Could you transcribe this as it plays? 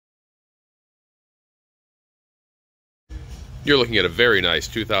You're looking at a very nice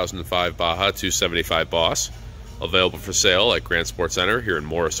 2005 Baja 275 Boss, available for sale at Grand Sports Center here in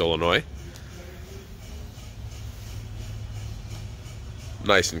Morris, Illinois.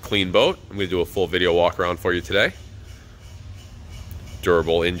 Nice and clean boat. I'm going to do a full video walk around for you today.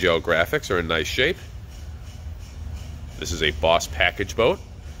 Durable in-gel graphics are in nice shape. This is a Boss package boat.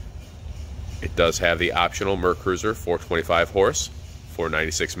 It does have the optional Mercruiser 425 horse,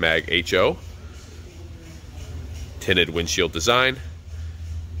 496 mag HO. Tinted windshield design.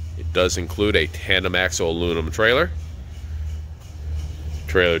 It does include a tandem axle aluminum trailer.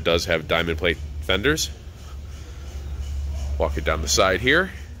 Trailer does have diamond plate fenders. Walk it down the side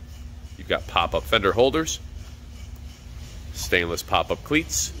here. You've got pop-up fender holders, stainless pop-up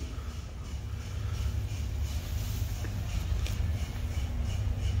cleats,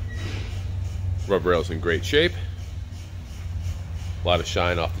 rubber rails in great shape, a lot of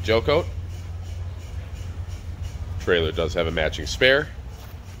shine off the gel coat. Trailer does have a matching spare.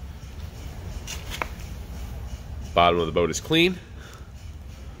 Bottom of the boat is clean.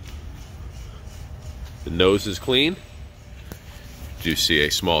 The nose is clean. You do see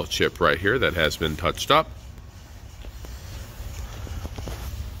a small chip right here that has been touched up.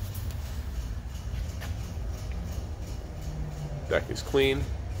 Deck is clean.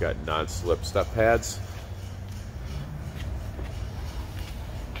 Got non-slip step pads.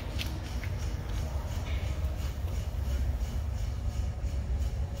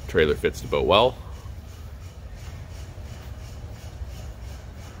 Trailer fits the boat well.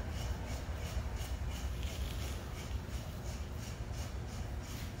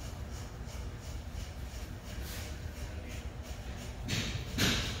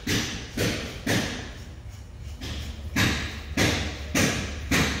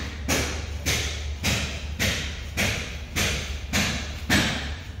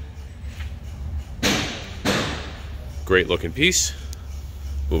 Great looking piece.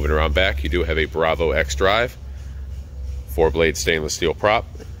 Moving around back, you do have a Bravo X drive, 4-blade stainless steel prop.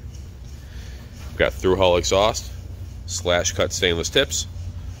 You've got through hull exhaust, slash cut stainless tips.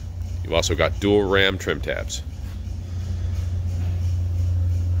 You've also got dual ram trim tabs.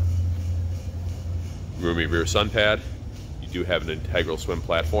 Roomy rear sun pad. You do have an integral swim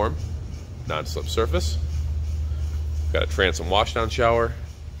platform, non-slip surface. You've got a transom washdown shower,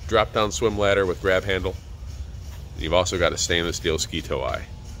 drop down swim ladder with grab handle. You've also got a stainless steel ski tow eye.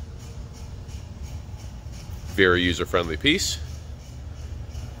 Very user-friendly piece.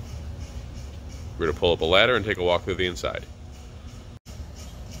 We're going to pull up a ladder and take a walk through the inside.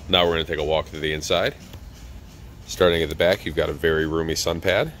 Now we're going to take a walk through the inside. Starting at the back, you've got a very roomy sun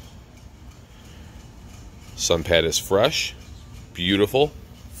pad. Sun pad is fresh, beautiful,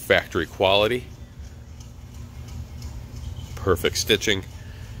 factory quality, perfect stitching,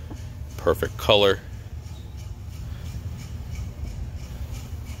 perfect color.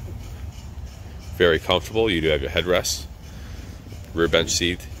 Very comfortable. You do have your headrest. Rear bench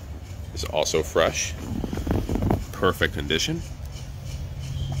seat is also fresh. Perfect condition.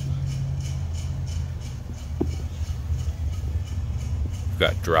 You've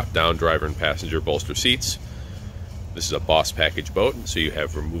got drop-down driver and passenger bolster seats. This is a Boss package boat, so you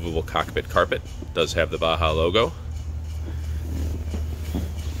have removable cockpit carpet. It does have the Baja logo.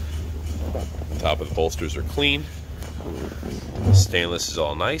 The top of the bolsters are clean. Stainless is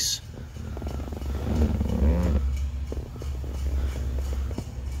all nice.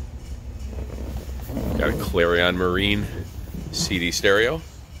 Got a Clarion Marine CD stereo.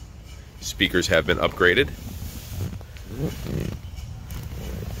 Speakers have been upgraded.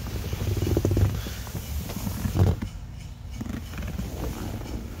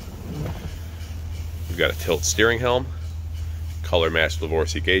 We've got a tilt steering helm, color matched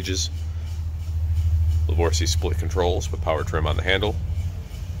Livorsi gauges, Livorsi split controls with power trim on the handle.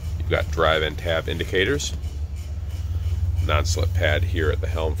 You've got drive and tab indicators, non-slip pad here at the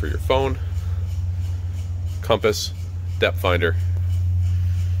helm for your phone, compass, depth finder,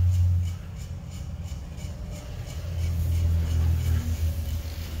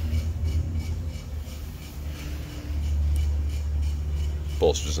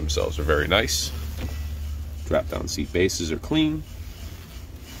 bolsters themselves are very nice. Drop down seat bases are clean.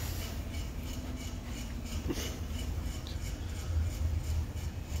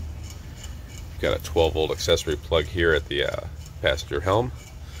 Got a 12-volt accessory plug here at the passenger helm,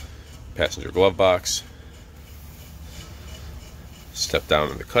 passenger glove box. Step down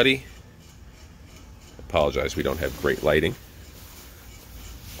in the cuddy. Apologize, we don't have great lighting.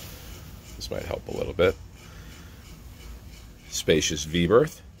 This might help a little bit. Spacious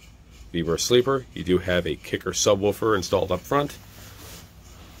V-berth. V-berth sleeper. You do have a kicker subwoofer installed up front.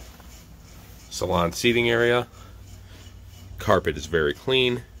 Salon seating area. Carpet is very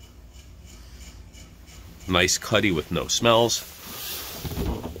clean. Nice cuddy with no smells.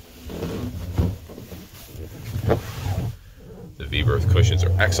 The V-berth cushions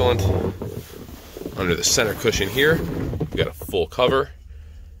are excellent. Under the center cushion here, we've got a full cover.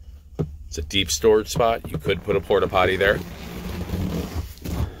 It's a deep storage spot. You could put a porta potty there.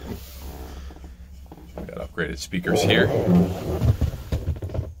 Got upgraded speakers here.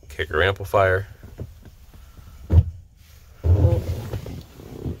 Kicker amplifier.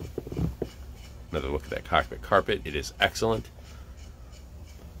 Another look at that cockpit carpet. It is excellent.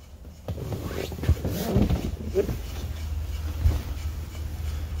 We've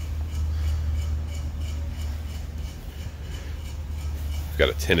got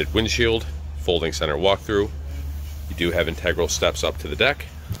a tinted windshield, folding center walkthrough. You do have integral steps up to the deck.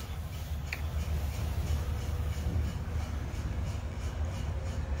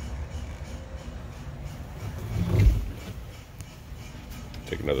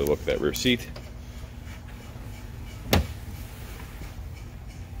 Take another look at that rear seat.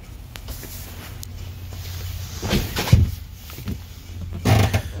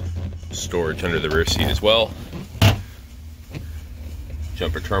 Storage under the rear seat as well.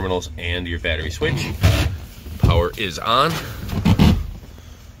 Jumper terminals and your battery switch. Power is on.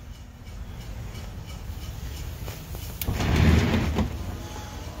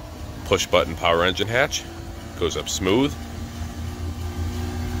 Push button power engine hatch. Goes up smooth.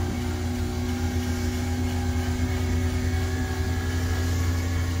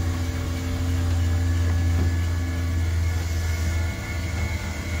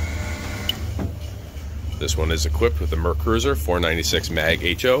 This one is equipped with a Merc Cruiser 496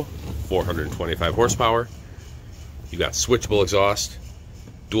 Mag HO, 425 horsepower. You got switchable exhaust,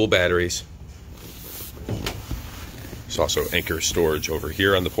 dual batteries. There's also anchor storage over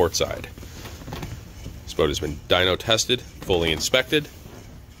here on the port side. This boat has been dyno tested, fully inspected.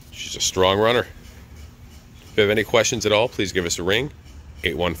 She's a strong runner. If you have any questions at all, please give us a ring,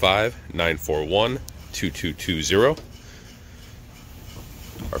 815-941-2220.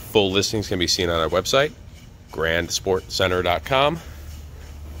 Our full listings can be seen on our website, grandsportcenter.com.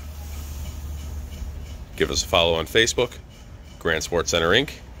 Give us a follow on Facebook, Grand Sports Center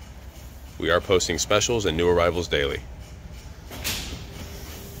Inc. We are posting specials and new arrivals daily.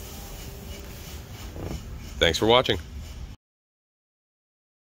 Thanks for watching.